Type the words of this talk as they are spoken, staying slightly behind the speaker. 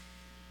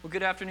Well,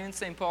 good afternoon,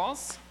 St.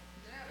 Paul's.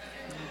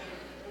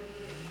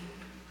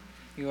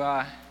 You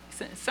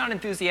sound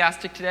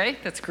enthusiastic today.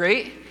 That's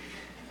great.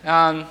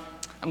 I'm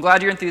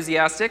glad you're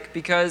enthusiastic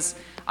because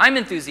I'm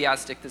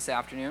enthusiastic this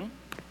afternoon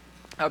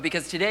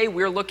because today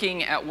we're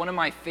looking at one of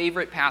my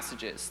favorite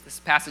passages.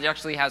 This passage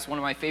actually has one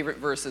of my favorite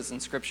verses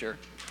in Scripture.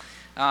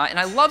 And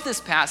I love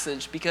this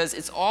passage because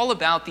it's all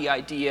about the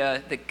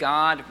idea that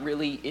God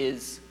really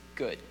is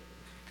good.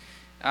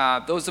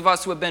 Those of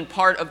us who have been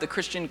part of the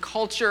Christian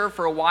culture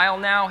for a while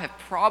now have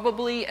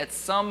probably at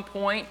some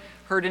point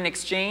heard an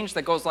exchange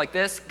that goes like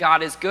this: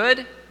 God is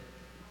good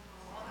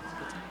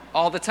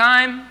all the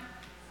time.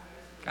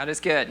 God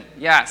is good,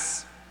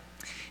 yes.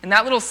 And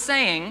that little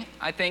saying,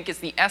 I think, is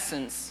the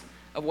essence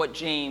of what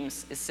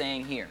James is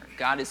saying here.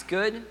 God is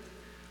good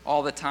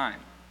all the time.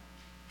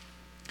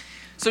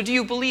 So do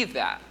you believe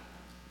that?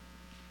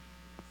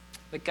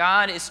 That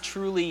God is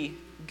truly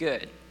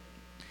good?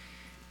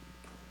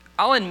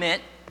 I'll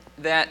admit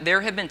that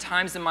there have been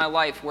times in my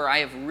life where I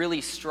have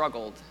really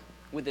struggled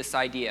with this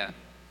idea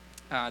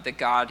that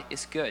God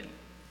is good.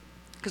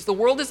 Because the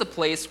world is a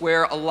place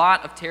where a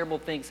lot of terrible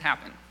things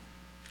happen,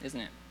 isn't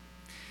it?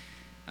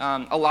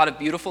 A lot of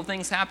beautiful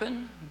things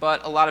happen,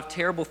 but a lot of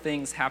terrible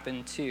things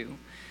happen too.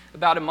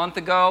 About a month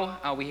ago,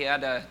 we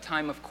had a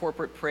time of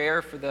corporate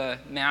prayer for the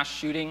mass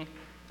shooting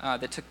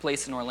that took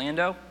place in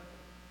Orlando.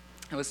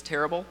 It was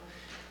terrible.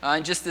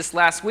 And just this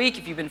last week,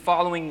 if you've been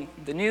following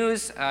the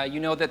news, you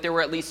know that there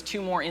were at least 2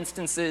 more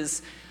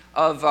instances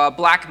of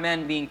black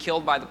men being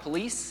killed by the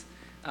police.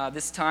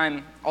 This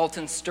time,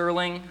 Alton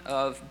Sterling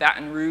of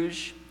Baton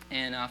Rouge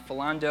and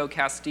Philando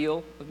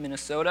Castile of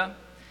Minnesota.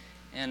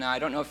 And I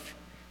don't know if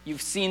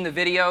you've seen the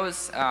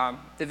videos.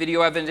 The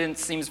video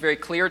evidence seems very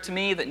clear to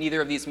me that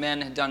neither of these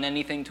men had done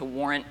anything to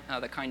warrant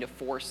the kind of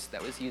force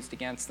that was used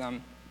against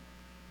them.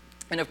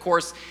 And of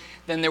course,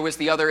 then there was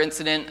the other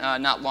incident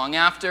not long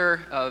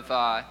after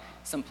of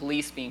some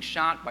police being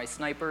shot by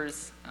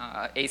snipers,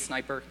 a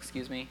sniper,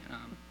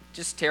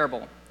 just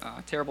terrible,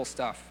 terrible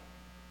stuff.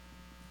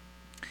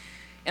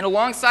 And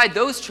alongside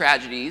those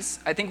tragedies,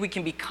 I think we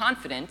can be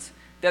confident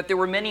that there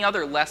were many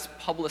other less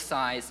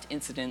publicized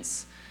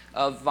incidents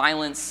of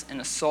violence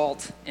and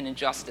assault and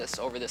injustice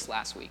over this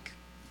last week,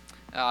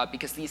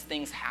 because these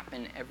things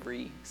happen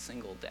every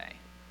single day.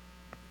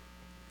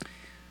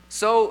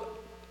 So,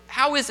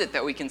 how is it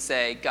that we can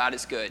say God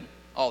is good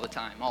all the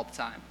time?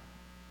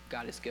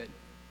 God is good.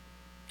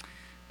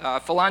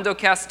 Philando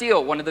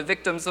Castile, one of the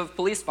victims of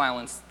police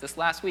violence this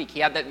last week, he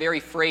had that very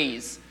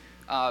phrase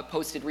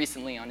posted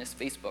recently on his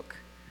Facebook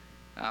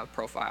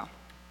profile.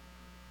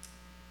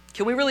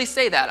 Can we really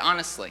say that,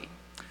 honestly?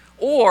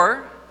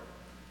 Or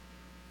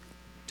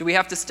do we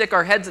have to stick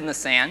our heads in the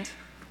sand,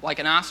 like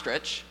an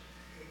ostrich,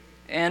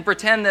 and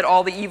pretend that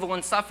all the evil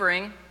and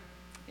suffering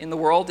in the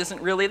world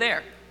isn't really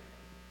there?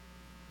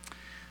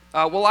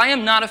 Well, I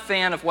am not a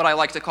fan of what I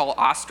like to call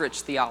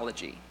ostrich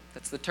theology.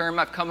 That's the term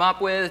I've come up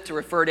with to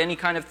refer to any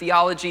kind of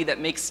theology that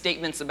makes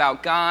statements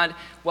about God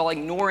while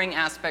ignoring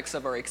aspects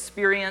of our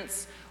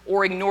experience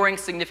or ignoring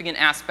significant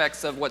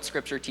aspects of what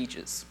Scripture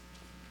teaches.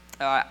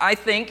 I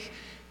think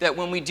that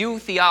when we do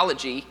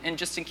theology, and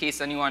just in case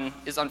anyone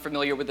is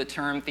unfamiliar with the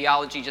term,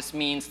 theology just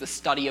means the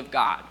study of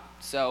God.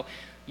 So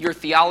your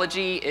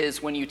theology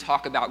is when you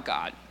talk about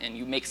God and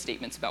you make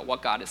statements about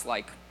what God is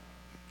like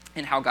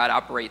and how God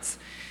operates.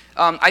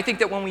 I think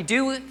that when we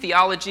do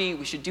theology,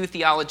 we should do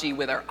theology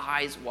with our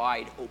eyes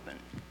wide open.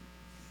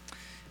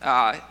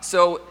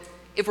 So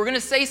if we're going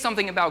to say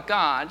something about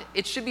God,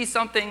 it should be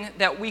something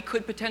that we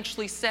could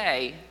potentially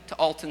say to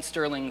Alton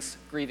Sterling's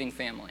grieving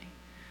family,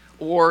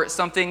 or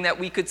something that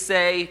we could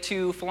say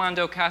to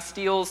Philando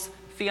Castile's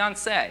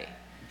fiancée,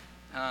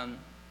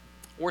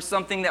 or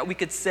something that we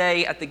could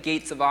say at the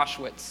gates of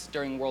Auschwitz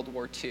during World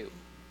War II,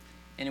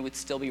 and it would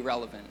still be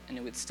relevant, and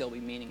it would still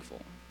be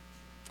meaningful.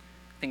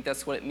 I think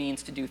that's what it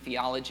means to do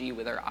theology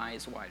with our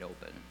eyes wide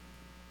open.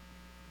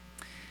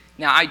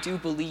 Now, I do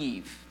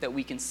believe that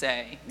we can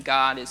say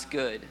God is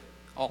good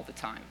all the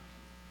time.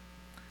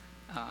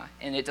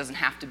 And it doesn't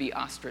have to be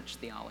ostrich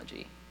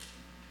theology.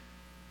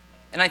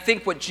 And I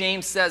think what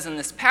James says in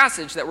this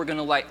passage that we're going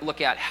to look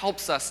at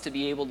helps us to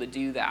be able to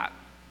do that.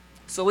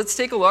 So let's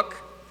take a look.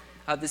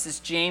 This is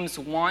James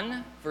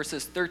 1,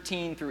 verses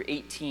 13 through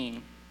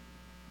 18.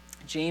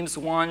 James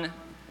 1,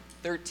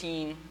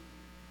 13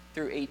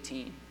 through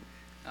 18.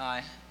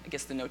 I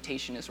guess the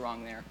notation is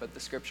wrong there, but the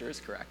scripture is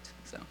correct.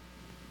 So,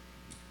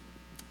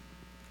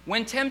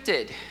 when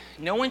tempted,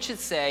 no one should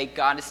say,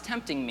 God is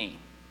tempting me.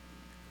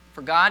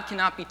 For God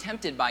cannot be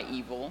tempted by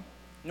evil,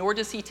 nor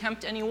does he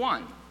tempt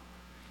anyone.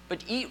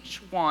 But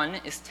each one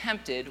is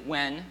tempted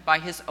when, by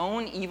his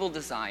own evil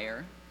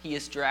desire, he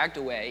is dragged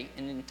away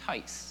and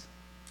enticed.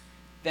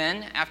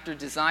 Then, after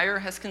desire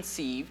has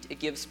conceived, it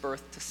gives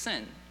birth to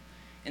sin.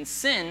 And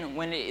sin,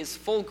 when it is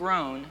full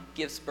grown,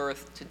 gives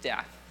birth to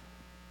death.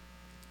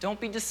 Don't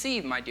be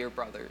deceived, my dear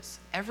brothers.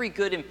 Every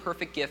good and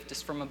perfect gift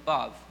is from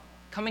above,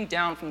 coming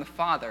down from the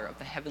Father of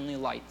the heavenly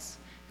lights,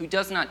 who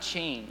does not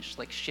change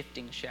like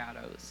shifting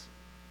shadows.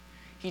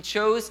 He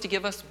chose to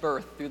give us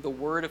birth through the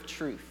word of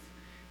truth,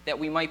 that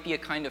we might be a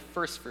kind of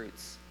first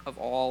fruits of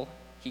all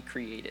he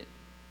created.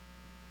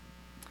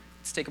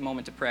 Let's take a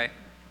moment to pray.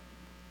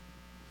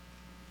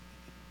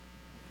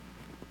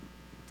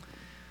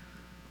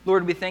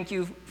 Lord, we thank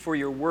you for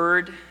your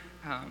word.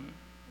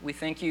 We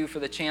thank you for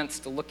the chance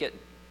to look at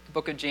the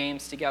book of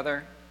James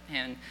together.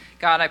 And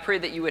God, I pray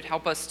that you would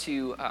help us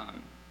to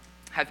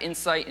have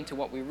insight into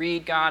what we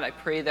read, God. I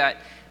pray that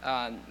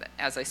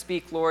as I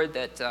speak, Lord,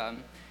 that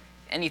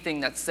anything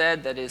that's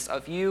said that is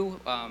of you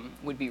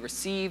would be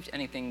received.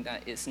 Anything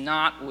that is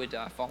not would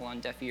fall on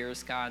deaf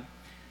ears, God.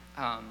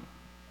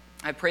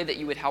 I pray that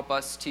you would help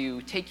us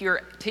to take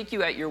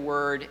you at your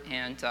word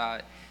and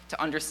to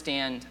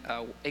understand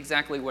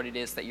exactly what it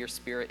is that your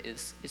Spirit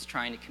is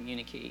trying to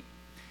communicate.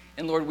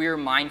 And Lord, we are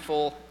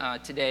mindful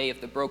today of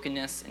the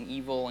brokenness and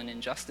evil and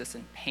injustice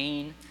and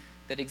pain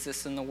that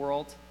exists in the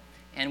world.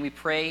 And we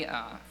pray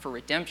for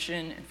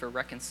redemption and for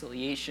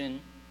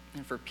reconciliation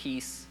and for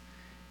peace.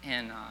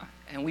 And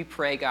we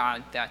pray,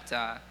 God,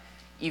 that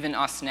even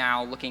us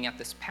now looking at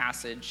this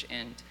passage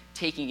and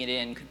taking it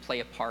in could play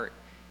a part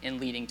in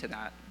leading to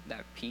that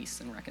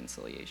peace and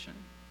reconciliation.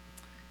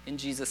 In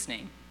Jesus'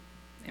 name,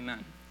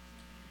 amen.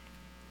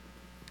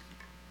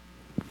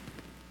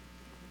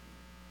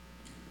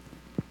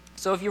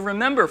 So if you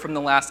remember from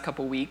the last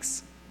couple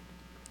weeks,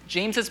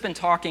 James has been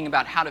talking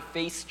about how to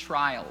face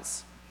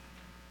trials.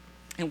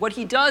 And what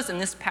he does in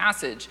this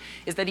passage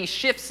is that he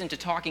shifts into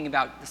talking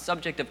about the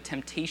subject of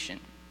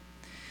temptation.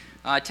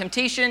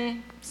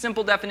 Temptation,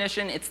 simple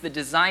definition, it's the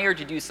desire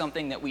to do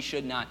something that we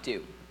should not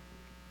do.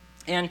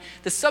 And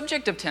the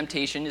subject of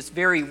temptation is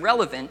very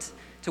relevant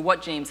to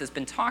what James has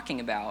been talking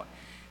about,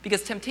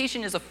 because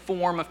temptation is a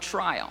form of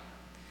trial.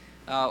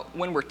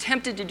 When we're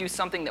tempted to do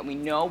something that we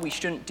know we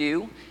shouldn't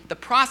do, the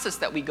process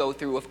that we go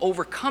through of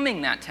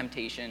overcoming that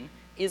temptation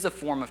is a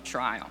form of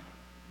trial.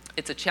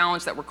 It's a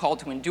challenge that we're called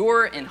to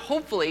endure, and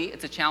hopefully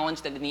it's a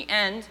challenge that in the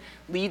end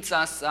leads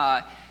us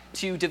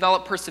to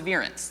develop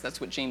perseverance.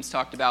 That's what James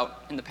talked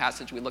about in the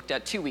passage we looked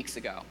at 2 weeks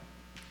ago.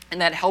 And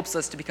that helps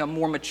us to become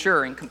more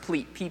mature and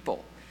complete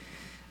people.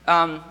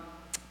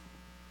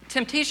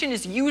 Temptation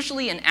is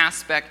usually an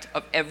aspect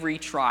of every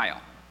trial.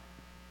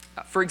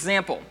 For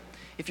example,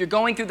 if you're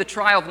going through the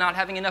trial of not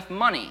having enough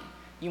money,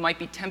 you might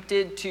be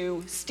tempted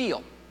to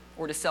steal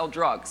or to sell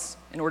drugs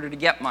in order to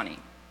get money.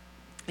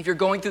 If you're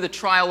going through the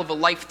trial of a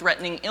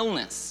life-threatening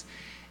illness,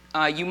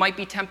 you might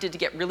be tempted to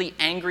get really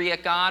angry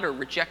at God or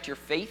reject your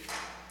faith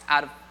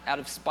out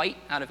of spite,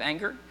 out of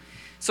anger.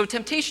 So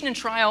temptation and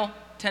trial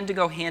tend to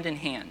go hand in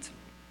hand,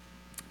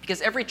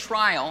 because every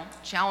trial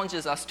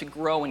challenges us to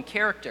grow in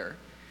character.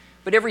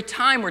 But every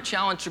time we're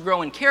challenged to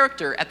grow in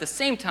character, at the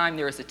same time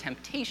there is a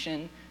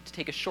temptation to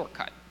take a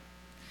shortcut.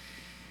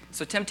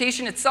 So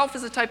temptation itself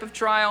is a type of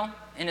trial,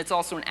 and it's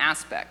also an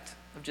aspect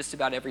of just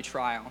about every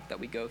trial that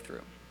we go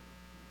through.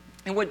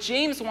 And what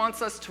James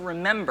wants us to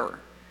remember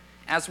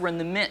as we're in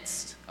the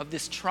midst of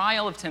this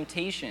trial of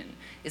temptation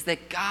is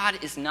that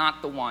God is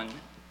not the one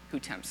who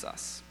tempts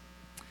us.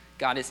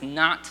 God is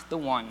not the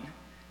one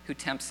who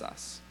tempts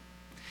us.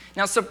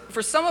 Now, so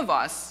for some of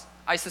us,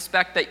 I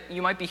suspect that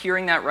you might be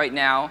hearing that right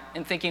now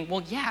and thinking,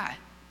 well, yeah,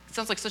 it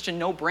sounds like such a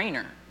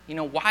no-brainer. You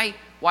know, why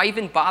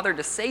even bother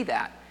to say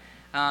that?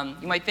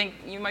 You might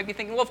be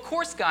thinking, well, of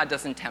course God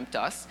doesn't tempt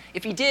us.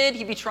 If he did,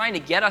 he'd be trying to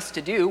get us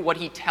to do what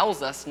he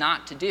tells us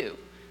not to do.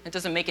 It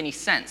doesn't make any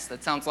sense.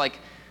 That sounds like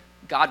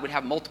God would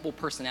have multiple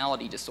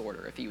personality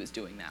disorder if he was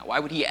doing that. Why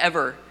would he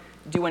ever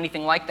do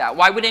anything like that?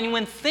 Why would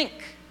anyone think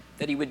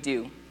that he would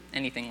do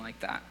anything like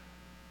that?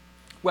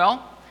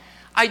 Well,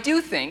 I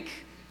do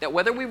think that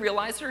whether we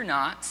realize it or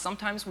not,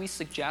 sometimes we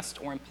suggest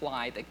or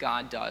imply that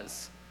God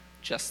does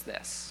just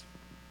this.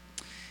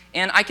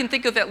 And I can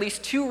think of at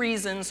least 2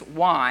 reasons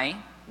why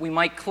we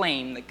might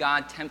claim that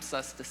God tempts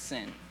us to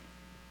sin.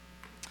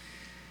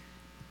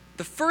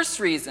 The first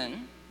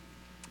reason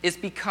is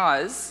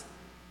because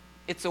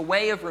it's a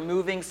way of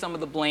removing some of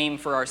the blame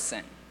for our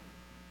sin.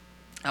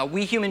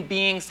 We human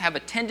beings have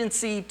a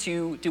tendency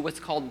to do what's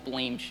called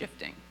blame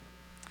shifting.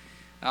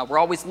 We're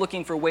always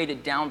looking for a way to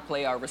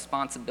downplay our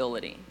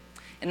responsibility.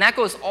 And that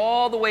goes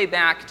all the way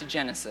back to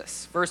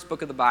Genesis, first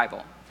book of the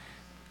Bible.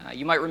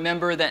 You might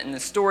remember that in the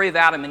story of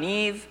Adam and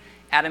Eve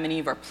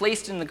are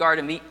placed in the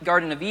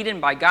Garden of Eden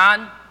by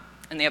God,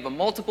 and they have a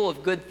multiple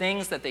of good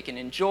things that they can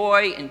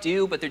enjoy and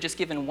do, but they're just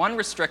given one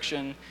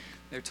restriction.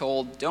 They're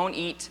told, don't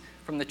eat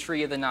from the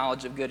tree of the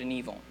knowledge of good and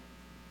evil.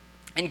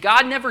 And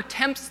God never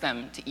tempts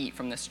them to eat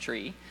from this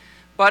tree,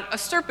 but a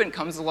serpent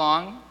comes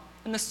along,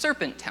 and the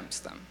serpent tempts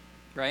them,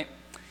 right?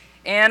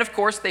 And of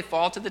course, they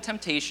fall to the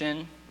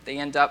temptation. They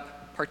end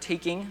up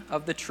partaking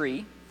of the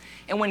tree.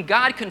 And when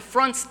God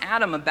confronts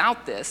Adam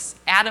about this,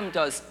 Adam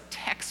does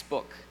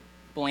textbook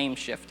blame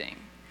shifting.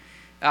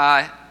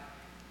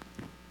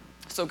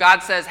 So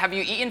God says, have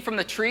you eaten from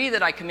the tree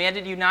that I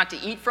commanded you not to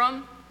eat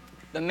from?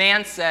 The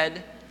man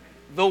said,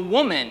 the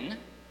woman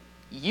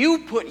you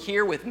put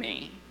here with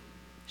me,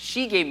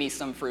 she gave me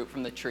some fruit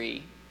from the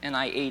tree, and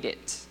I ate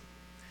it.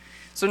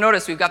 So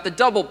notice we've got the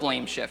double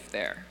blame shift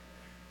there.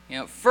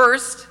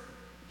 First,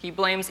 he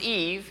blames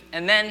Eve,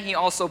 and then he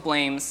also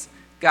blames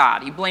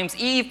God. He blames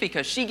Eve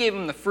because she gave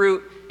him the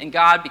fruit, and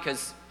God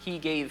because he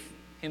gave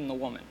him the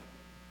woman.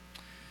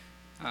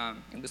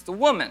 It was the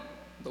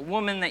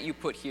woman that you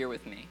put here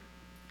with me.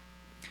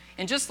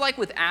 And just like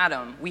with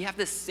Adam, we have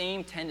this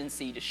same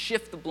tendency to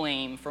shift the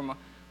blame for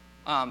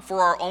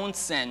our own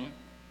sin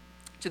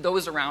to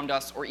those around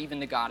us or even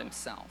to God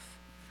himself.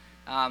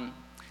 Now,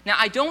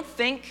 I don't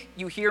think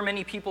you hear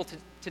many people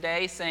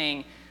today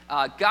saying,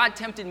 God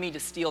tempted me to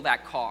steal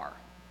that car,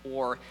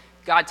 or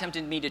God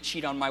tempted me to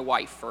cheat on my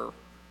wife or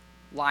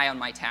lie on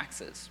my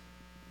taxes.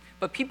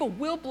 But people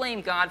will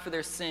blame God for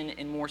their sin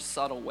in more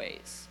subtle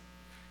ways.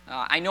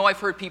 I know I've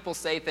heard people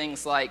say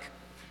things like,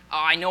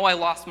 oh, I know I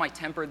lost my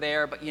temper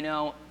there, but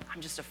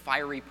I'm just a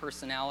fiery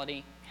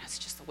personality. That's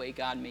just the way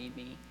God made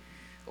me.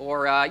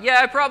 Or,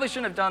 yeah, I probably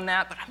shouldn't have done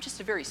that, but I'm just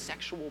a very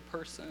sexual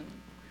person.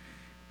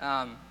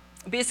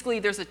 Basically,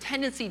 there's a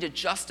tendency to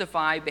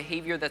justify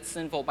behavior that's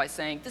sinful by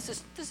saying,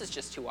 this is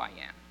just who I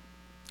am,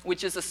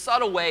 which is a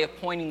subtle way of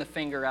pointing the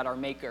finger at our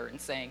Maker and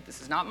saying,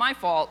 this is not my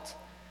fault,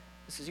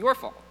 this is your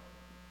fault,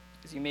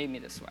 because you made me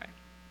this way.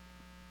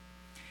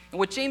 And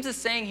what James is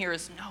saying here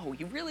is, no,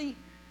 you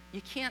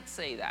can't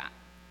say that.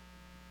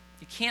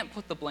 You can't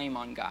put the blame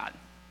on God,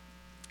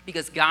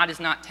 because God is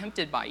not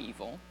tempted by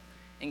evil,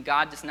 and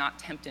God does not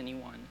tempt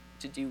anyone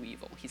to do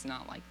evil. He's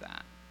not like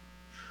that.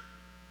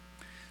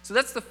 So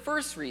that's the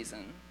first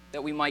reason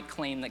that we might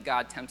claim that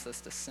God tempts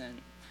us to sin.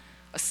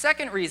 A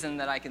second reason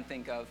that I can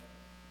think of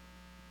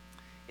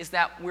is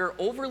that we're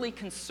overly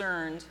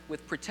concerned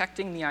with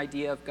protecting the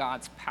idea of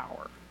God's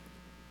power.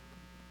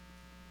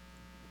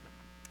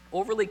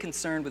 Overly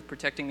concerned with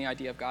protecting the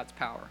idea of God's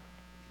power.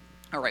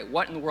 All right,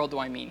 what in the world do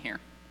I mean here?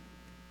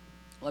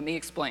 Let me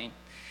explain.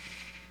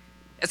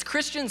 As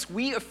Christians,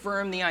 we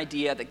affirm the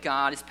idea that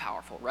God is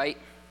powerful, right?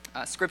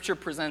 Scripture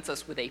presents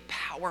us with a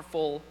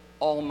powerful,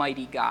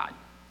 almighty God.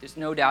 There's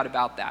no doubt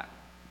about that.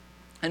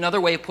 Another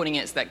way of putting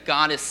it is that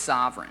God is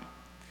sovereign.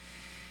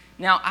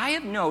 Now, I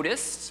have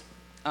noticed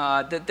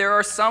that there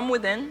are some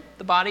within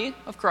the body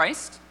of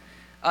Christ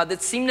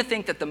that seem to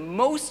think that the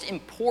most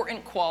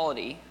important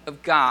quality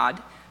of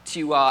God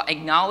to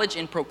acknowledge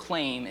and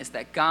proclaim is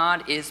that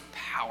God is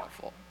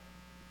powerful.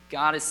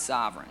 God is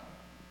sovereign.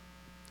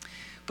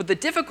 But the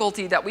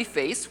difficulty that we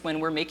face when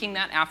we're making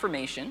that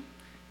affirmation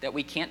that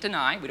we can't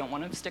deny, we don't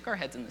want to stick our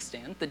heads in the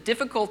sand, the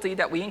difficulty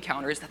that we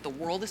encounter is that the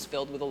world is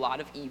filled with a lot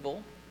of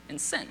evil and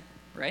sin,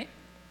 right?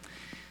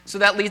 So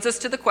that leads us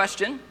to the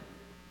question,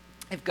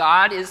 if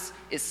God is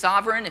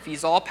sovereign, if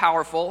he's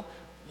all-powerful,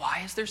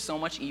 why is there so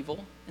much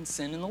evil and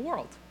sin in the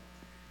world?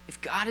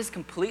 If God is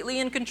completely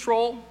in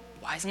control,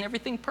 why isn't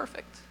everything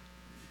perfect?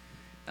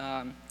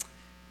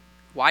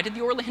 Why did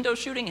the Orlando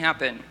shooting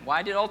happen?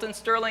 Why did Alton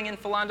Sterling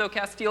and Philando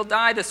Castile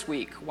die this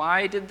week?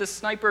 Why did the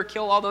sniper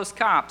kill all those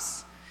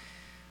cops?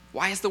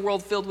 Why is the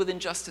world filled with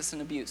injustice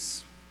and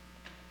abuse?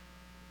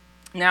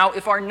 Now,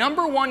 if our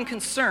number one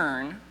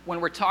concern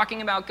when we're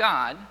talking about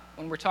God,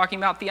 when we're talking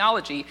about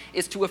theology,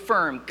 is to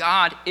affirm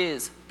God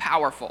is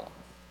powerful,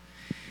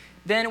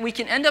 then we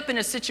can end up in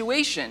a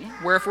situation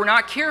where if we're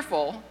not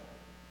careful,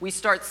 we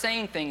start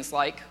saying things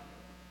like,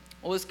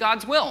 well, it's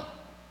God's will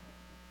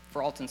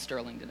for Alton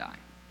Sterling to die.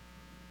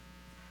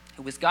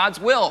 It was God's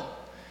will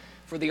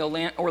for the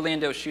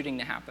Orlando shooting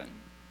to happen.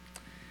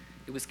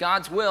 It was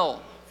God's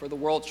will for the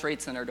World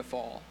Trade Center to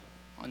fall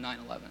on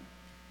 9/11.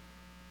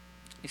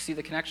 You see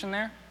the connection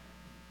there?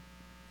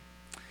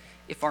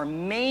 If our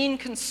main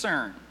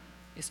concern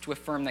is to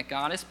affirm that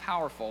God is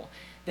powerful,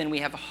 then we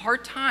have a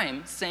hard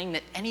time saying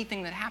that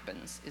anything that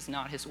happens is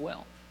not his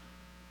will,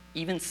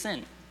 even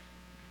sin.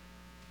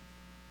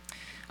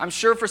 I'm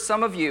sure for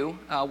some of you,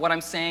 what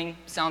I'm saying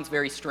sounds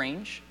very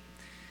strange,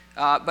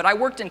 but I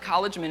worked in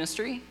college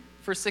ministry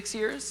for 6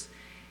 years,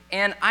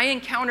 and I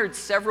encountered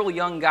several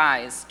young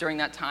guys during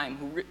that time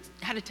who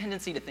had a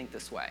tendency to think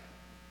this way,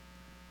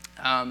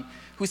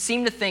 who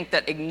seemed to think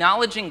that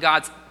acknowledging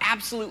God's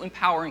absolute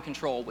power and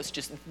control was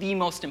just the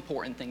most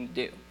important thing to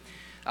do.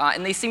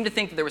 And they seemed to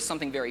think that there was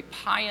something very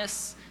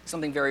pious,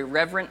 something very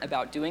reverent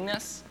about doing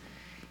this.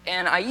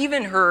 And I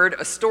even heard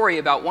a story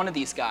about one of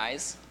these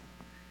guys,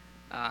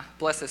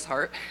 bless his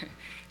heart,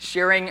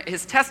 sharing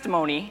his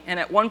testimony. And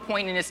at one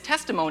point in his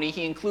testimony,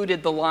 he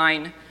included the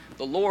line,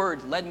 "The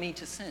Lord led me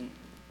to sin."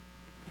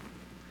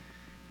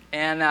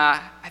 And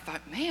I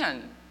thought,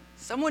 man,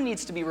 someone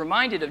needs to be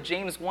reminded of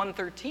James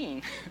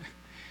 1:13.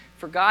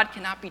 For God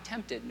cannot be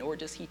tempted, nor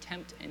does he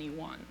tempt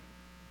anyone.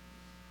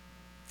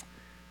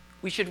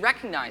 We should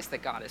recognize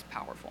that God is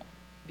powerful,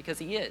 because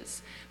he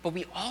is. But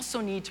we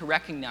also need to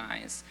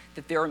recognize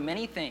that there are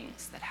many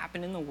things that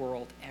happen in the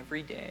world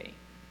every day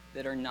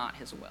that are not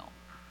his will.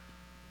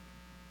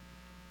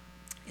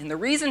 And the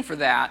reason for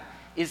that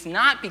is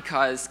not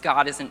because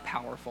God isn't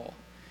powerful,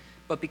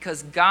 but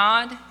because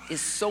God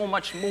is so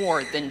much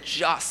more than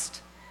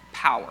just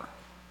power.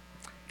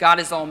 God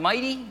is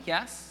almighty,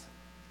 yes,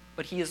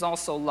 but he is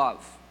also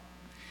love.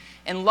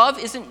 And love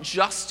isn't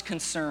just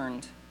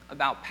concerned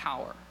about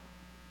power.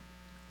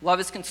 Love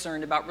is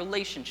concerned about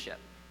relationship,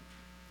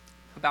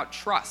 about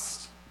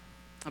trust,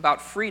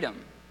 about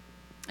freedom.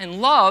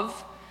 And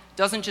love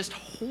doesn't just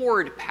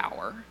hoard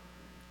power,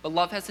 but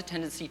love has a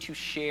tendency to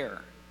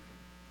share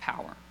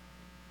power.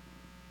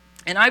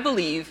 And I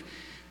believe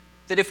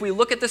that if we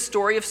look at the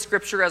story of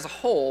Scripture as a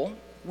whole,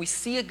 we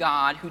see a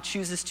God who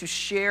chooses to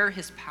share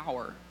his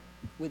power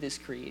with his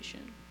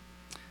creation.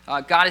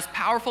 God is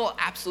powerful,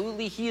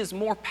 absolutely. He is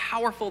more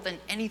powerful than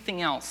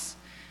anything else.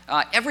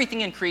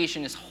 Everything in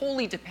creation is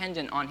wholly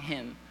dependent on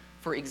him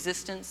for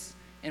existence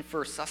and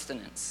for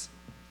sustenance.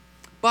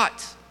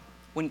 But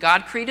when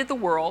God created the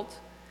world,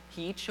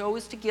 he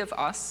chose to give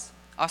us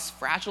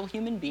fragile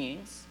human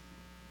beings,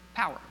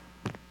 power.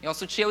 He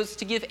also chose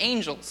to give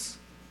angels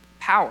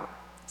power,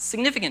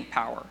 significant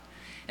power.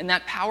 And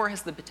that power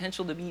has the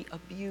potential to be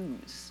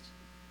abused.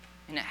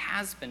 And it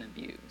has been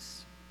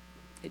abused.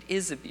 It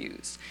is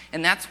abused.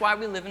 And that's why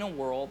we live in a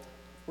world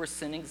where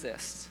sin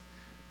exists.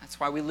 That's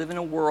why we live in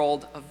a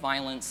world of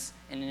violence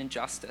and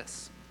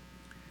injustice.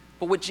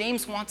 But what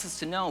James wants us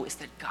to know is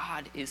that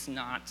God is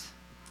not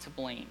to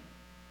blame.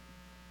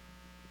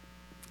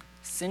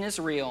 Sin is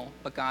real,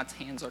 but God's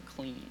hands are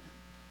clean.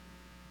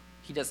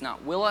 He does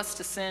not will us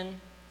to sin.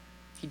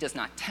 He does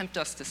not tempt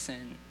us to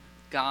sin.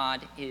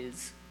 God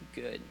is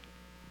good.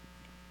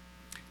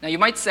 Now you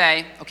might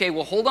say, okay,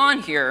 well, hold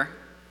on here.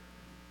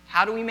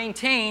 How do we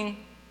maintain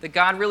that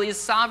God really is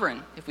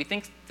sovereign if we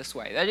think this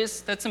way?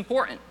 That's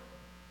important.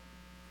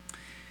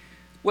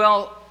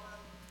 Well,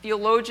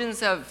 theologians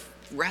have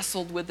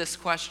wrestled with this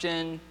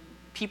question.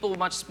 People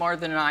much smarter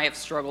than I have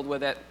struggled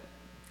with it.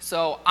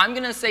 So I'm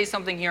going to say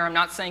something here. I'm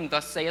not saying,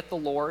 thus saith the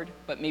Lord,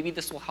 but maybe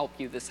this will help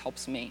you. This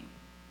helps me.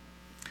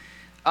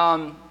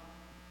 The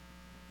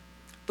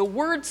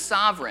word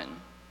sovereign,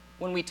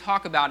 when we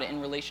talk about it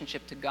in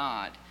relationship to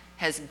God,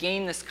 has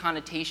gained this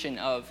connotation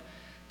of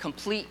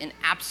complete and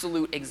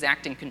absolute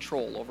exacting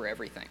control over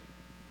everything.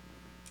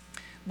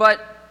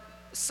 But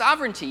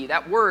sovereignty,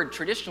 that word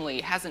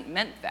traditionally hasn't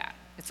meant that.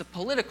 It's a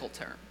political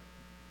term.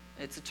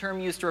 It's a term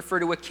used to refer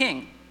to a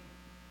king.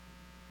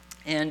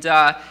 And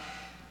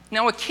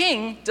now a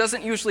king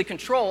doesn't usually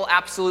control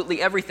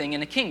absolutely everything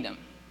in a kingdom.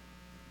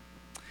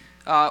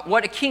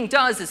 What a king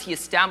does is he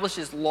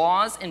establishes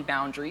laws and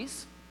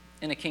boundaries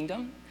in a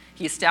kingdom.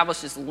 He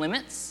establishes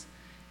limits,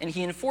 and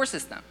he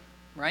enforces them,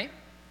 right?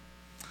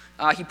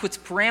 He puts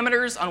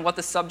parameters on what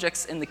the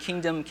subjects in the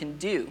kingdom can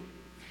do.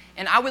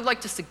 And I would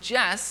like to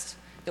suggest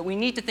that we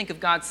need to think of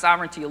God's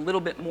sovereignty a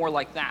little bit more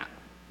like that.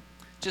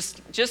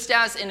 Just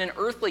as in an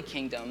earthly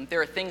kingdom,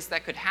 there are things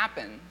that could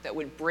happen that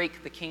would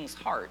break the king's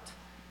heart,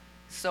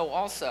 so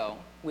also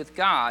with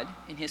God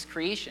in his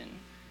creation,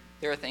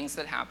 there are things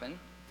that happen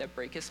that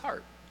break his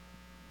heart.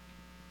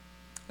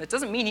 That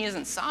doesn't mean he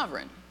isn't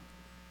sovereign.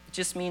 It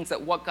just means that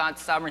what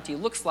God's sovereignty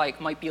looks like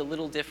might be a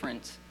little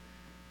different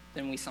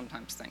than we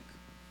sometimes think.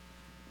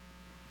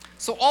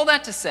 So all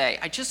that to say,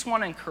 I just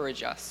want to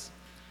encourage us.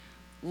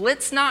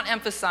 Let's not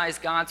emphasize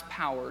God's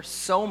power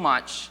so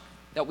much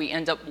that we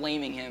end up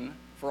blaming him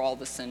for all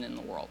the sin in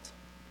the world.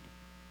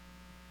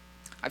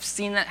 I've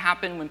seen that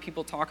happen when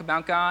people talk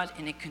about God,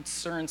 and it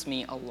concerns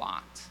me a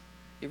lot.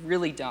 It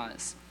really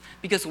does.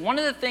 Because one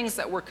of the things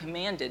that we're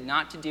commanded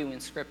not to do in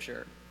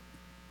Scripture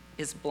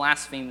is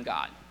blaspheme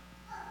God.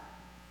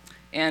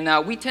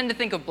 And we tend to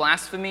think of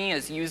blasphemy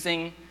as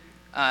using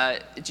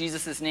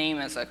Jesus' name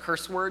as a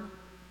curse word.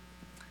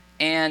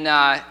 And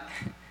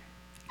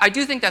I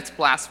do think that's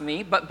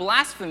blasphemy, but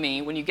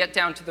blasphemy, when you get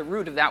down to the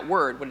root of that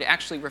word, what it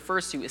actually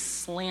refers to is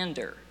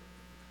slander.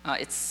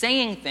 It's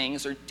saying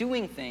things or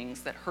doing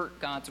things that hurt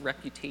God's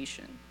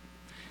reputation.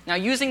 Now,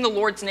 using the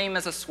Lord's name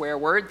as a swear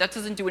word, that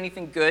doesn't do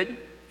anything good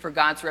for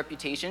God's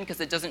reputation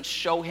because it doesn't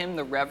show him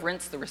the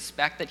reverence, the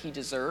respect that he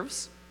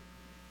deserves.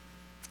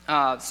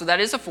 So that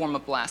is a form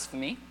of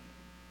blasphemy.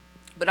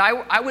 But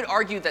I would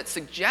argue that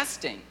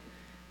suggesting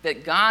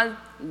that God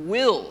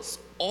wills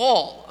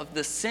all of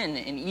the sin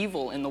and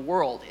evil in the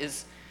world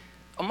is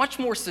a much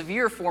more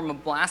severe form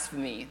of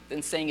blasphemy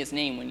than saying his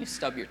name when you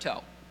stub your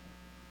toe.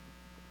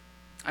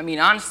 I mean,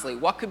 honestly,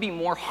 what could be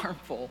more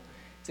harmful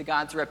to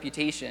God's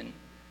reputation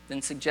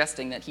than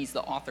suggesting that he's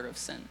the author of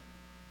sin?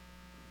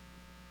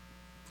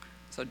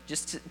 So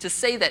just to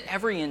say that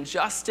every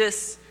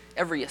injustice,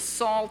 every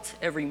assault,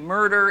 every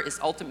murder is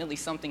ultimately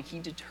something he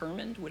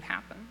determined would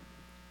happen.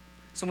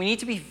 So we need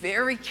to be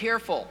very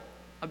careful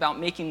about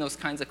making those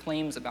kinds of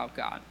claims about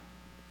God.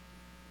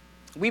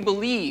 We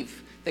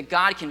believe that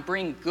God can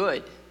bring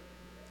good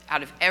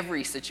out of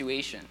every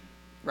situation,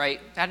 right?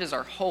 That is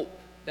our hope.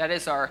 That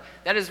is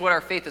what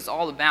our faith is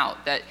all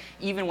about, that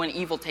even when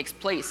evil takes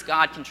place,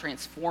 God can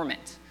transform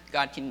it.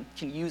 God can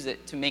use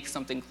it to make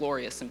something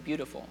glorious and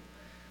beautiful.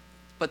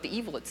 But the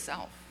evil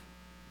itself,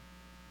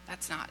 God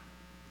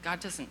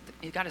is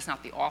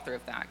not the author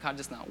of that. God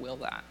does not will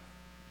that.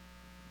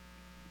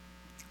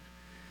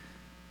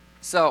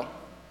 So,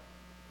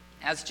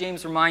 as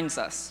James reminds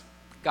us,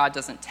 God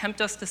doesn't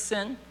tempt us to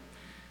sin,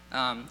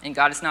 and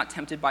God is not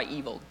tempted by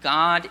evil.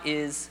 God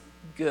is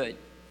good.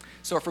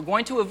 So if we're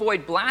going to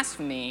avoid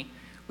blasphemy,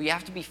 we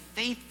have to be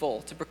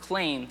faithful to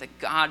proclaim that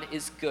God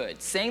is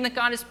good. Saying that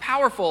God is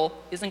powerful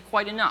isn't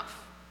quite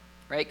enough,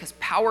 right? Because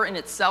power in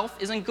itself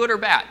isn't good or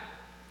bad.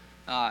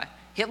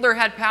 Hitler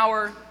had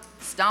power,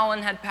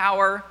 Stalin had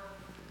power,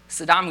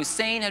 Saddam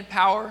Hussein had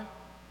power,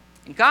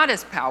 and God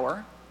has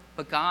power,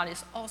 but God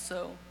is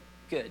also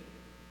good.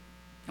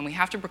 And we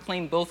have to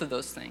proclaim both of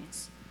those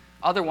things.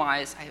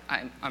 Otherwise,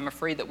 I'm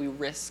afraid that we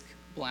risk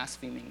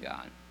blaspheming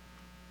God.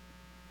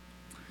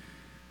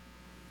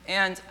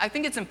 And I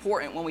think it's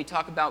important when we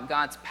talk about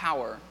God's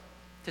power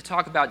to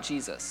talk about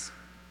Jesus.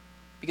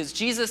 Because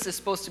Jesus is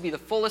supposed to be the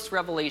fullest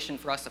revelation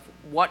for us of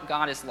what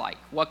God is like,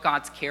 what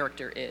God's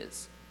character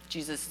is.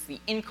 Jesus is the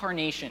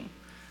incarnation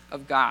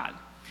of God.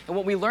 And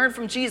what we learn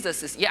from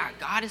Jesus is, yeah,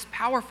 God is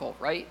powerful,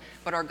 right?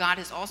 But our God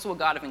is also a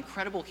God of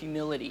incredible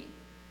humility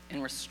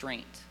and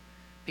restraint.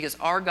 Because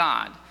our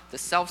God, the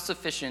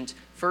self-sufficient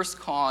first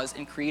cause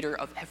and creator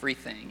of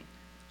everything,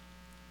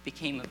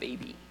 became a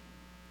baby.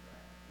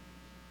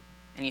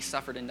 And he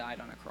suffered and died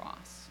on a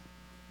cross.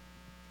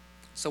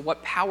 So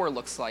what power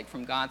looks like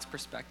from God's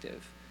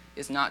perspective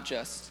is not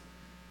just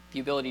the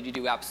ability to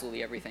do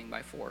absolutely everything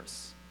by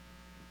force.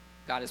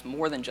 God is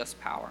more than just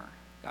power.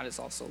 God is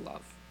also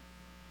love.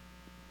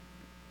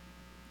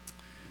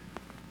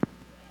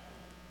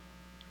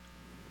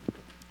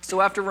 So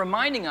after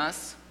reminding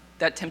us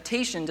that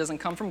temptation doesn't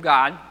come from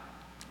God,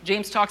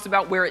 James talks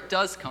about where it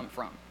does come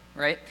from,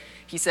 right?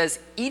 He says,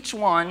 each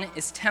one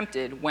is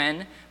tempted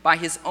when, by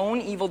his own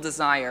evil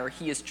desire,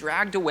 he is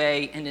dragged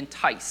away and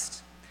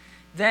enticed.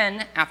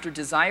 Then, after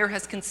desire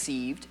has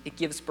conceived, it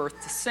gives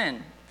birth to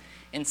sin.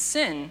 And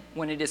sin,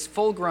 when it is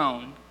full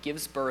grown,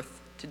 gives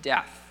birth to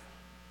death.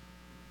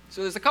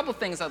 So there's a couple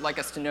things I'd like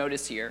us to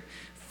notice here.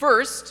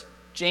 First,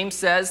 James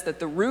says that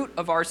the root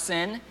of our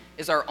sin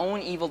is our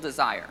own evil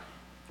desire,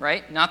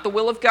 right? Not the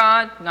will of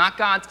God, not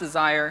God's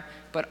desire,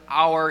 but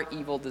our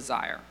evil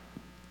desire.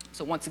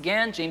 So once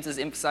again, James is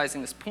emphasizing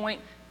this point.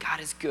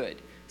 God is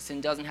good. Sin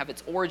doesn't have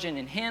its origin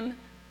in him,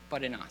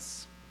 but in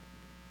us.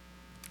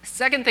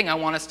 Second thing I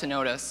want us to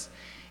notice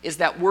is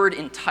that word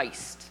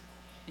enticed.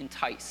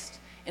 Enticed.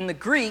 In the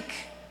Greek,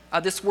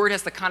 this word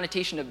has the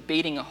connotation of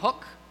baiting a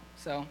hook.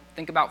 So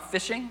think about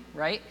fishing,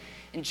 right?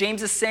 And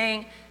James is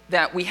saying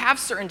that we have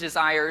certain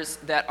desires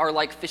that are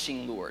like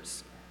fishing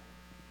lures.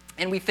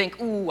 And we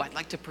think, ooh, I'd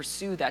like to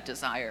pursue that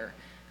desire.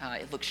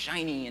 It looks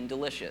shiny and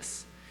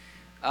delicious.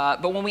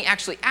 But when we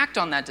actually act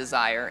on that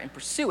desire and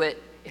pursue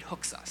it, it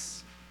hooks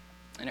us.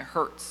 And it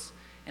hurts.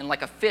 And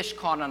like a fish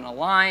caught on a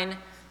line,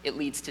 it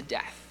leads to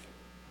death.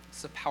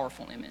 It's a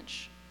powerful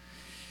image.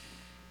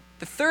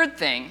 The third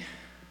thing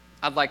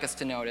I'd like us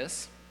to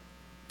notice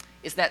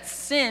is that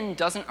sin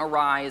doesn't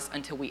arise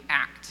until we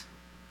act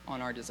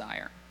on our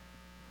desire.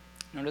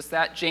 Notice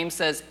that? James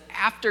says,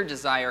 after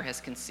desire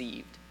has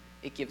conceived,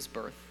 it gives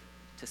birth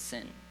to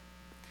sin.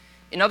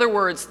 In other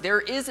words, there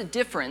is a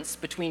difference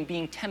between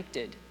being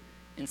tempted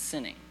and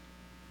sinning.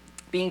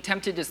 Being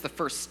tempted is the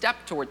first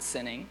step towards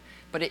sinning,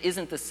 but it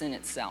isn't the sin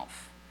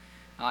itself.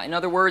 In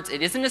other words,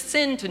 it isn't a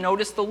sin to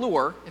notice the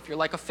lure. If you're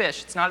like a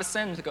fish, it's not a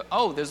sin to go,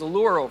 oh, there's a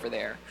lure over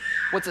there.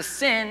 What's a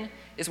sin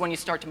is when you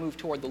start to move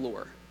toward the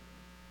lure.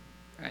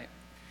 Right?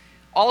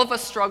 All of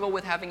us struggle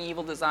with having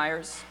evil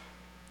desires.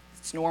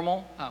 It's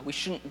normal. We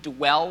shouldn't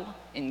dwell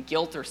in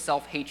guilt or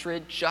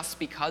self-hatred just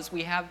because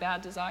we have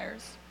bad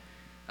desires.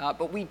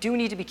 But we do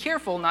need to be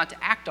careful not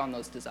to act on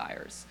those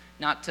desires,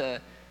 not to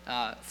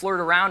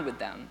flirt around with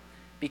them,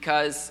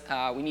 because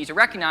we need to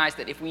recognize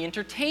that if we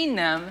entertain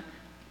them,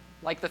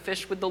 like the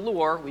fish with the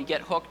lure, we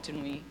get hooked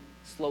and we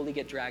slowly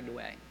get dragged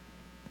away,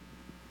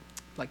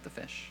 like the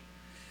fish.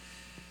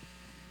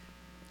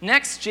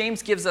 Next,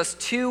 James gives us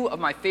two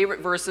of my favorite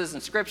verses in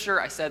Scripture.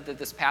 I said that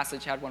this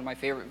passage had one of my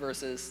favorite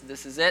verses.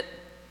 This is it.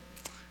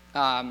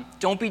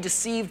 Don't be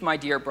deceived, my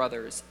dear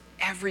brothers.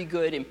 Every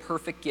good and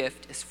perfect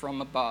gift is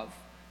from above,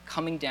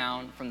 coming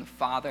down from the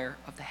Father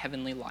of the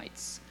heavenly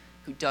lights,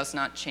 who does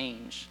not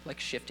change like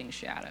shifting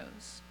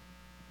shadows.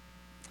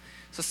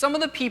 So some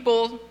of the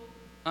people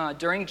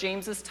during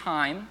James's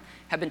time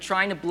have been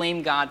trying to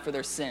blame God for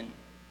their sin.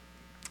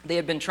 They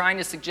have been trying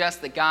to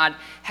suggest that God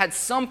had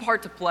some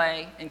part to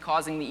play in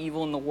causing the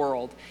evil in the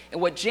world.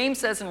 And what James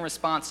says in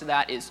response to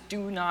that is,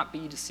 do not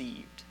be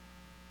deceived.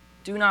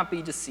 Do not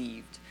be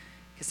deceived,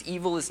 because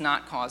evil is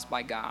not caused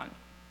by God.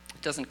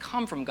 It doesn't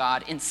come from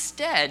God.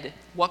 Instead,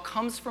 what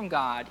comes from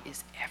God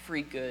is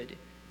every good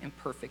and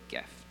perfect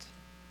gift.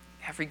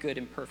 Every good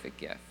and perfect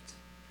gift.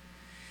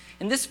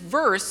 And this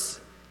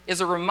verse is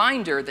a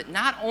reminder that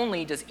not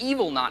only does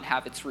evil not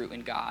have its root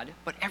in God,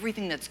 but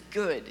everything that's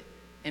good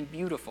and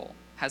beautiful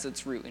has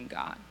its root in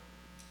God.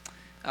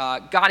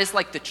 God is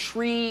like the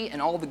tree, and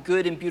all the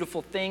good and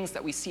beautiful things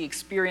that we see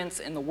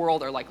experience in the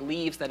world are like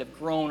leaves that have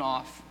grown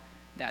off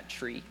that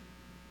tree.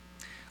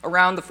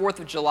 Around the 4th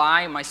of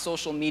July, my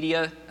social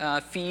media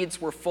feeds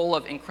were full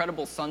of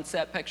incredible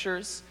sunset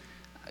pictures.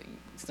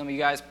 Some of you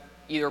guys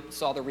either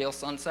saw the real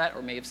sunset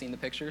or may have seen the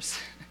pictures.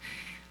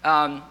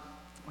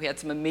 We had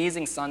some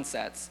amazing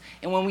sunsets.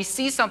 And when we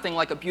see something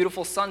like a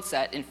beautiful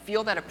sunset and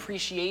feel that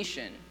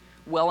appreciation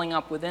welling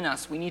up within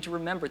us, we need to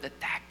remember that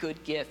that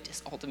good gift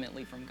is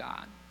ultimately from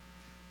God.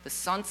 The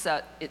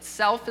sunset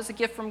itself is a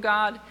gift from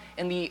God,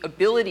 and the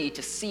ability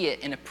to see it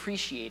and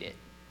appreciate it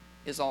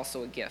is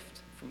also a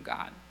gift from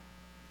God.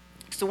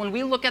 So when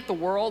we look at the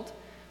world,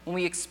 when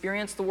we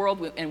experience the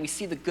world and we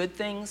see the good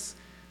things,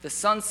 the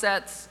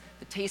sunsets,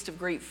 the taste of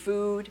great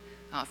food,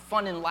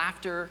 fun and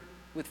laughter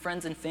with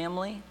friends and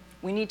family,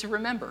 we need to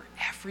remember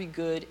every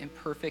good and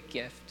perfect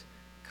gift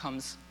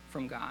comes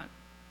from God.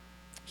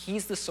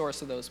 He's the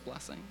source of those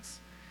blessings.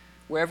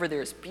 Wherever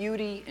there's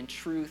beauty and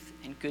truth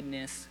and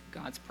goodness,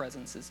 God's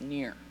presence is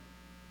near.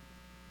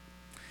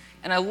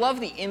 And I love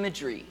the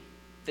imagery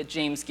that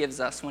James gives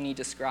us when he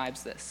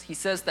describes this. He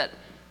says that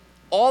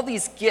all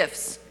these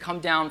gifts come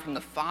down from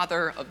the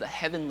Father of the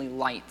heavenly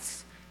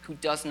lights, who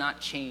does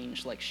not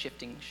change like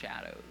shifting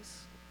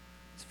shadows.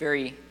 It's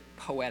very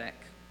poetic.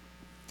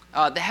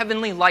 The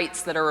heavenly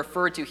lights that are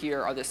referred to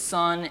here are the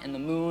sun and the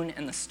moon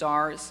and the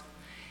stars.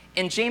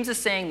 And James is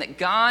saying that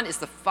God is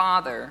the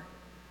Father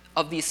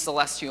of these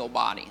celestial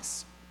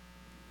bodies.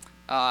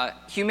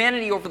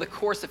 Humanity over the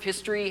course of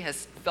history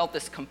has felt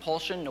this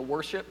compulsion to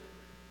worship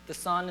the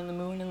sun and the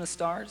moon and the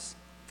stars.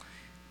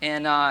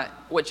 And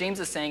what James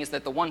is saying is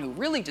that the one who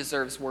really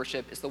deserves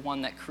worship is the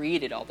one that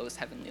created all those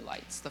heavenly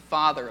lights, the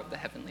Father of the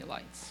heavenly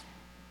lights.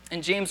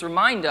 And James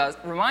reminds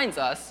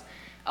us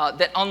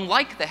that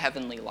unlike the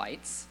heavenly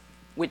lights,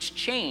 which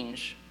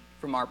change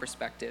from our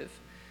perspective,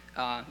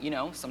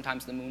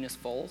 sometimes the moon is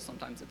full,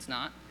 sometimes it's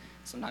not.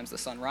 Sometimes the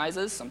sun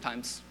rises,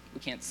 sometimes we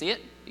can't see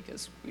it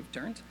because we've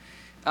turned.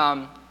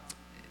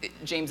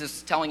 James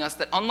is telling us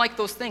that unlike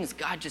those things,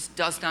 God just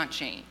does not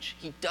change.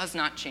 He does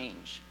not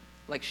change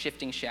like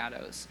shifting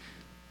shadows.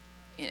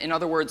 In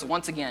other words,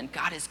 once again,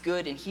 God is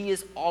good and he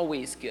is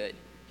always good.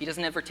 He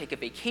doesn't ever take a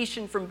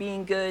vacation from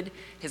being good.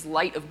 His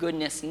light of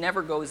goodness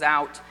never goes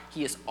out.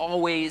 He is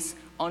always,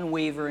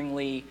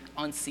 unwaveringly,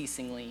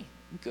 unceasingly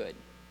good.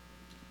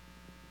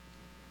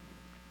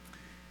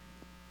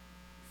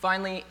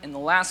 Finally, in the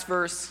last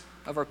verse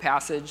of our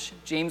passage,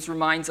 James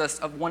reminds us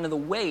of one of the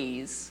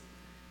ways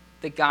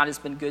that God has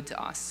been good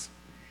to us.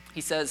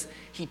 He says,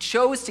 he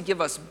chose to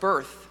give us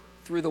birth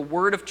through the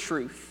word of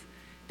truth,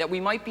 that we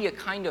might be a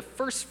kind of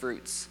first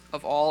fruits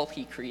of all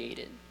he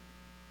created.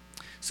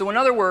 So in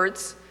other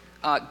words,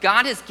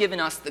 God has given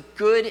us the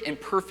good and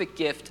perfect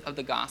gift of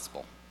the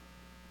gospel.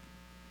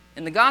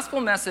 And the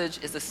gospel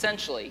message is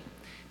essentially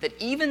that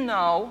even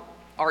though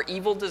our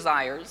evil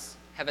desires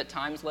have at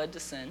times led to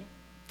sin,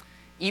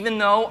 even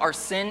though our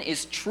sin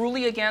is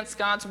truly against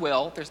God's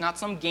will, there's not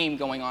some game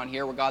going on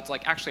here where God's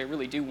like, actually, I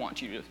really do want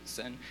you to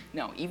sin.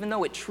 No, even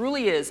though it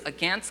truly is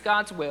against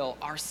God's will,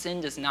 our sin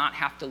does not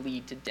have to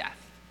lead to death.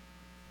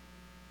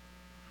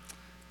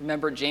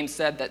 Remember, James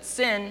said that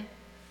sin,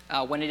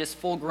 when it is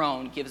full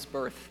grown, gives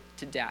birth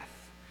to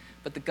death.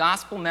 But the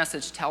gospel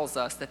message tells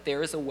us that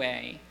there is a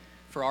way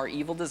for our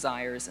evil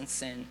desires and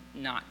sin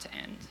not to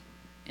end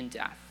in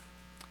death.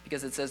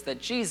 Because it says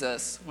that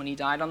Jesus, when he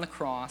died on the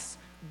cross,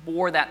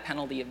 bore that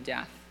penalty of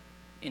death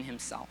in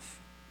himself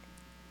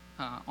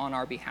on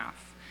our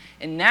behalf.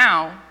 And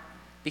now,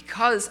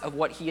 because of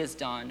what he has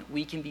done,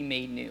 we can be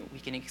made new. We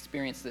can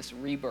experience this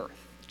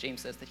rebirth.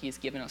 James says that he has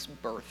given us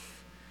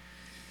birth.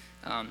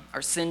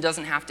 Our sin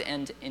doesn't have to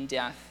end in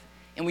death,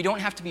 and we don't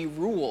have to be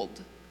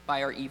ruled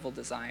by our evil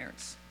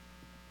desires.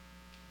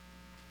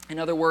 In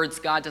other words,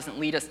 God doesn't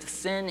lead us to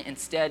sin.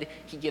 Instead,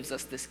 he gives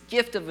us this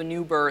gift of a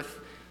new birth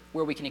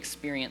where we can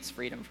experience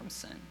freedom from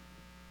sin.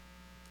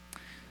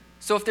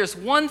 So if there's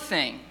one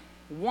thing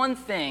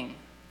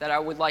that I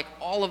would like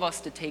all of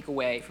us to take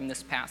away from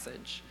this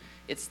passage,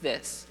 it's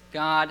this: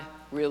 God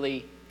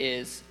really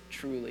is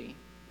truly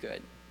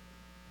good.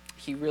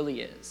 He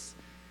really is.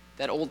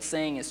 That old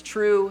saying is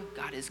true: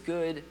 God is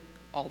good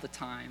all the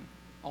time,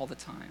 all the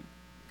time.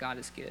 God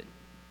is good.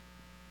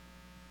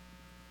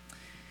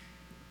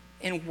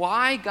 And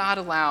why God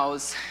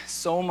allows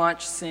so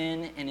much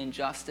sin and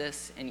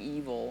injustice and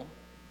evil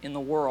in the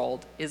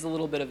world is a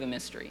little bit of a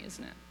mystery,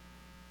 isn't it?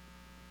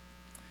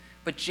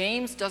 But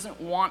James doesn't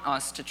want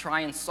us to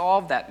try and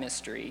solve that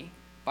mystery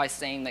by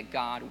saying that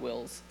God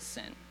wills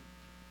sin.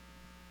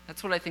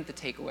 That's what I think the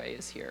takeaway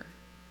is here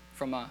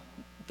from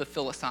the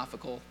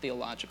philosophical,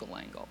 theological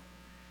angle.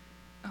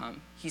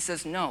 He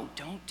says, no,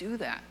 don't do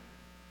that.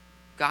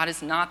 God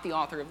is not the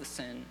author of the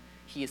sin.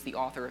 He is the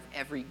author of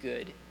every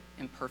good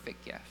and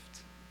perfect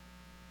gift.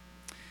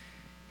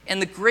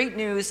 And the great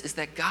news is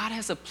that God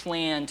has a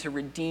plan to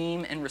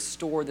redeem and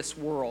restore this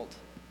world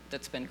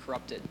that's been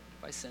corrupted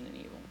by sin and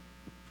evil.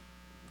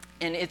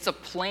 And it's a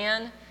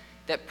plan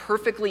that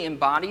perfectly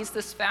embodies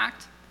this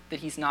fact that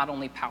he's not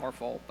only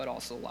powerful, but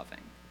also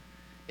loving.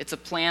 It's a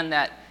plan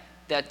that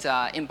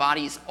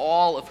embodies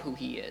all of who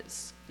he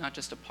is, not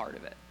just a part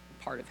of it,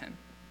 part of him.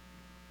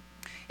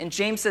 And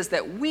James says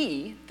that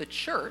we, the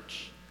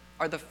church,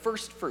 are the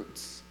first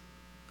fruits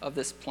of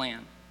this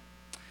plan.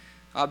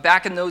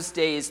 Back in those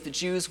days, the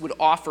Jews would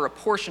offer a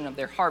portion of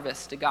their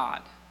harvest to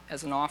God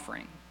as an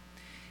offering.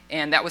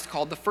 And that was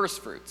called the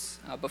first fruits.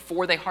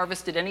 Before they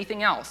harvested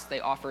anything else, they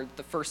offered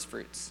the first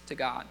fruits to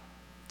God.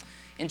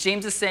 And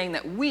James is saying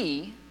that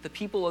we, the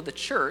people of the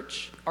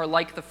church, are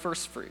like the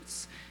first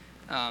fruits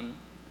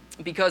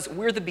because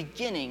we're the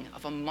beginning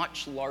of a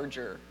much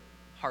larger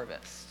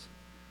harvest.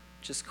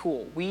 which is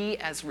cool. We,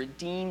 as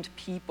redeemed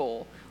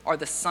people, are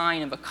the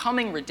sign of a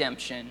coming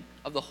redemption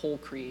of the whole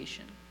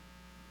creation.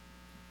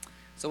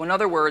 So in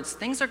other words,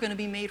 things are going to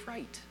be made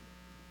right.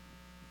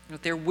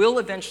 There will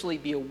eventually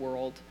be a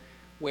world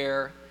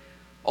where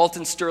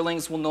Alton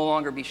Sterlings will no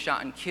longer be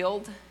shot and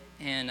killed,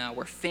 and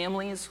where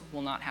families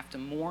will not have to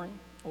mourn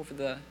over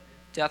the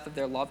death of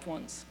their loved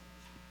ones.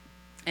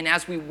 And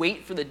as we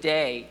wait for the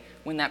day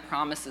when that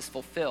promise is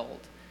fulfilled,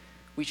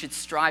 we should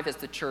strive as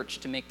the church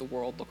to make the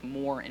world look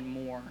more and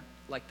more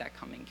like that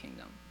coming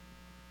kingdom.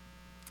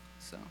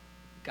 So,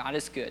 God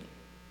is good.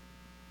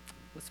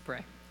 Let's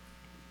pray.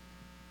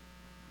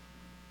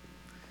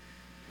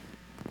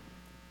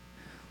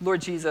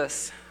 Lord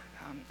Jesus,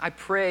 I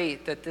pray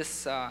that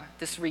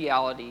this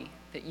reality,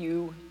 that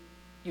you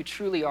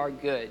truly are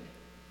good,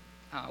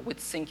 would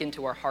sink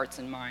into our hearts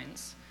and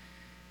minds.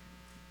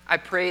 I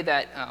pray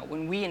that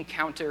when we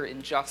encounter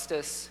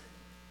injustice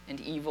and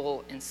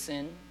evil and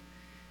sin,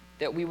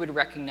 that we would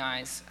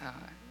recognize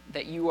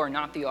that you are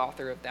not the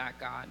author of that,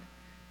 God,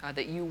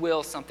 that you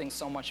will something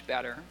so much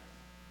better.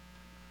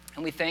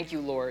 And we thank you,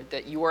 Lord,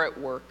 that you are at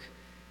work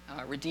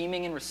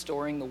redeeming and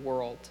restoring the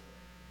world.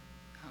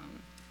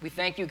 We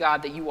thank you,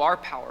 God, that you are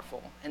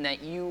powerful and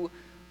that you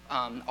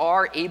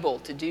are able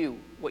to do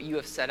what you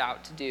have set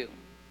out to do.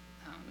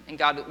 And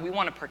God, we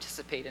want to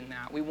participate in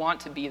that. We want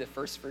to be the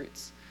first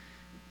fruits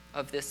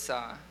of this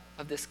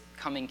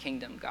coming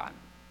kingdom, God.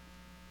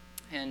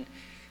 And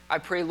I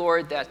pray,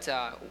 Lord,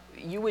 that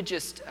you would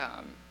just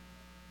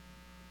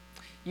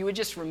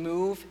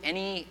remove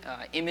any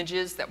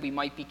images that we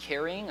might be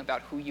carrying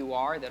about who you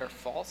are that are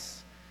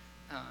false.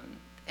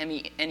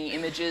 Any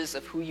images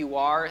of who you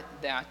are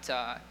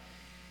that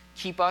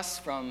keep us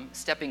from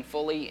stepping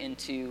fully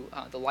into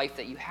the life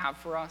that you have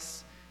for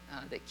us,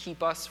 that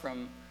keep us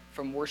from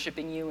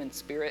worshiping you in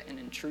spirit and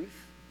in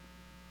truth.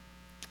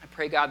 I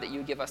pray, God, that you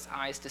would give us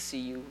eyes to see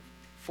you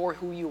for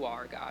who you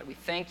are, God. We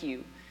thank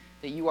you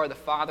that you are the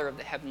Father of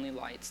the heavenly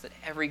lights, that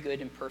every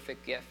good and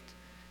perfect gift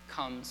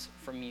comes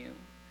from you.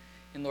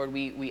 And Lord,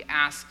 we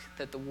ask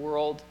that the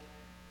world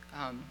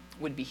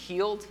would be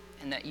healed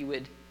and that you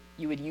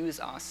would use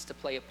us to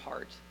play a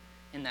part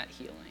in that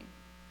healing.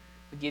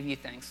 We give you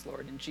thanks,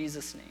 Lord. In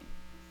Jesus' name,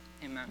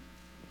 amen.